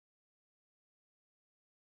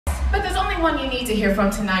one you need to hear from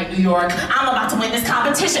tonight, New York. I'm about to win this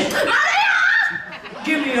competition. Maria!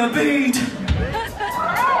 Give me a beat.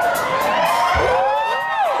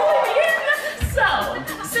 So,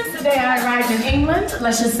 since the day I arrived in England,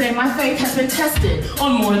 let's just say my faith has been tested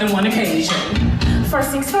on more than one occasion.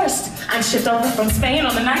 First things first, I'm shipped over from Spain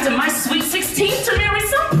on the night of my sweet 16th to marry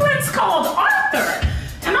some prince called Arthur.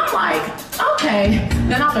 And I'm like, okay,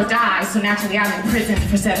 then Arthur dies, so naturally I'm in prison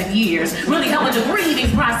for 7 years. Really help with the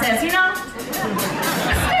grieving process, you know?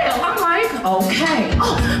 Still, I'm like, okay.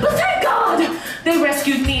 Oh, but thank God, they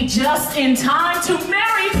rescued me just in time to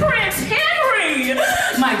marry Prince Henry,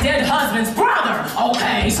 my dead husband's brother.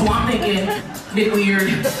 Okay, so I'm thinking, bit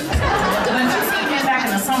weird. But just came back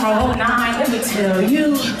in the summer of '09, let me tell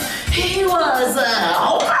you, he was,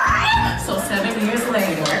 okay. So 7 years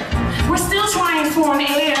later, we're still trying for an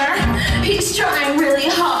heir. He's trying really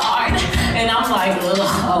hard. And I'm like,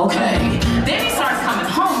 ugh, okay. Then he starts coming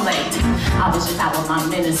home late. I was just out with my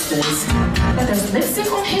ministers. But there's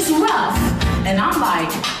lipstick on his ruff. And I'm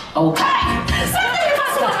like, okay. So then he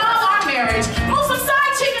wants to annul our marriage, move some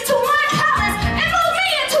side chickens to my palace, and move me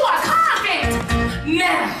into a convent.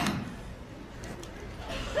 Now,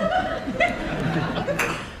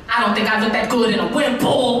 I don't think I look that good in a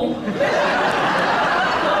wimple.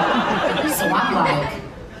 So I'm like,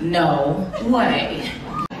 no way.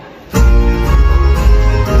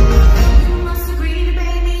 You must agree to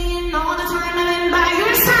baby and all the time I've been by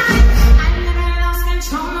your side. I never lost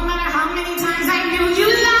control no matter how many times I knew you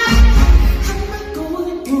lied. I'm not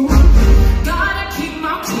going through, gotta keep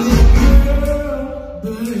my cool,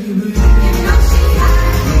 baby. You know she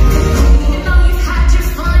lied, you know you've had your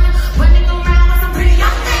fun, running around with some pretty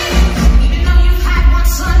young thing. Even though you've had one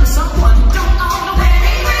son with someone who don't know the way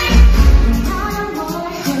they ring.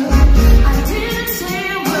 I didn't say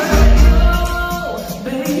a word, no,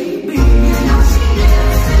 baby. You know she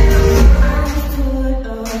lives. I put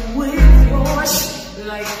up with your shit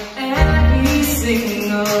like every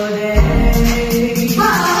single day.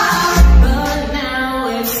 But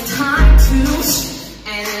now it's time to shh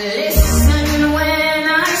and listen when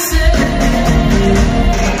I say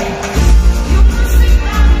you must think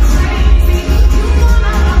I'm crazy. You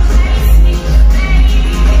wanna replace me, baby.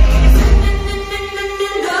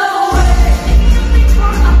 No way. You think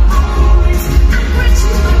for a moment I bring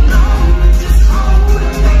you alone, just hold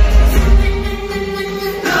it.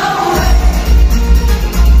 No way.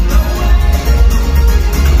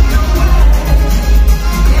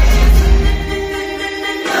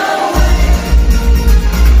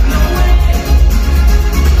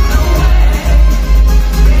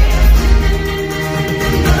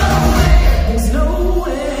 There's no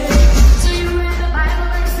way. So you read the Bible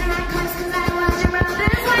verse and I cursed 'cause I loved your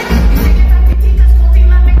brother's wife. You think it's like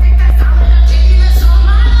𝑇ℎ𝑒 𝐿𝑒 all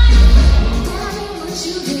my life. Tell me what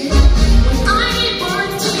you did when I ain't born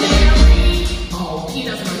to marry. Oh, he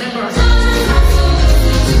doesn't remember.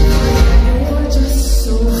 You're just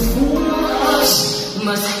so foolish.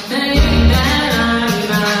 Must think that I'm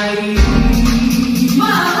naive.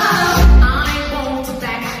 I won't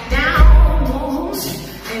back down,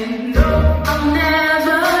 and no, I'll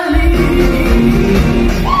never leave.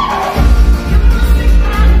 You must think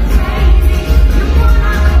I'm crazy. You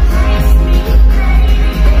wanna replace me, baby.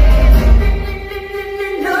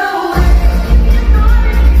 No way. You know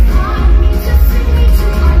that it's funny to sing me to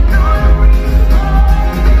my glory. No way.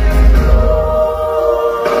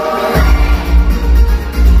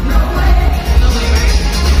 No way, right?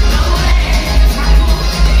 No way. No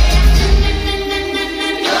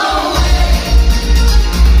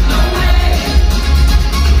way.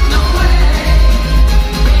 No way. No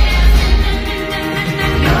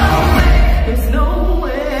way. There's no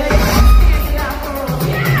way.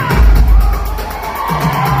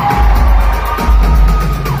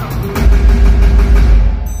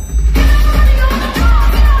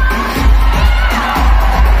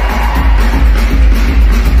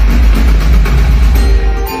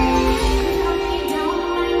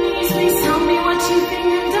 Please tell me what you think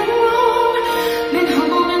I've done wrong. Been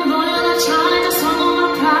humble and loyal, I tried to swallow my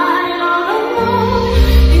pride all along.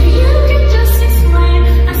 If you can just explain,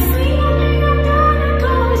 I see one thing I've done that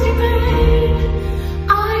caused you pain.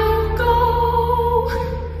 I'll go.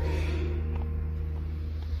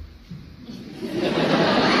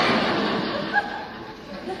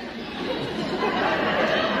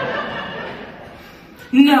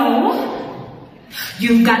 No,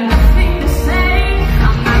 you've got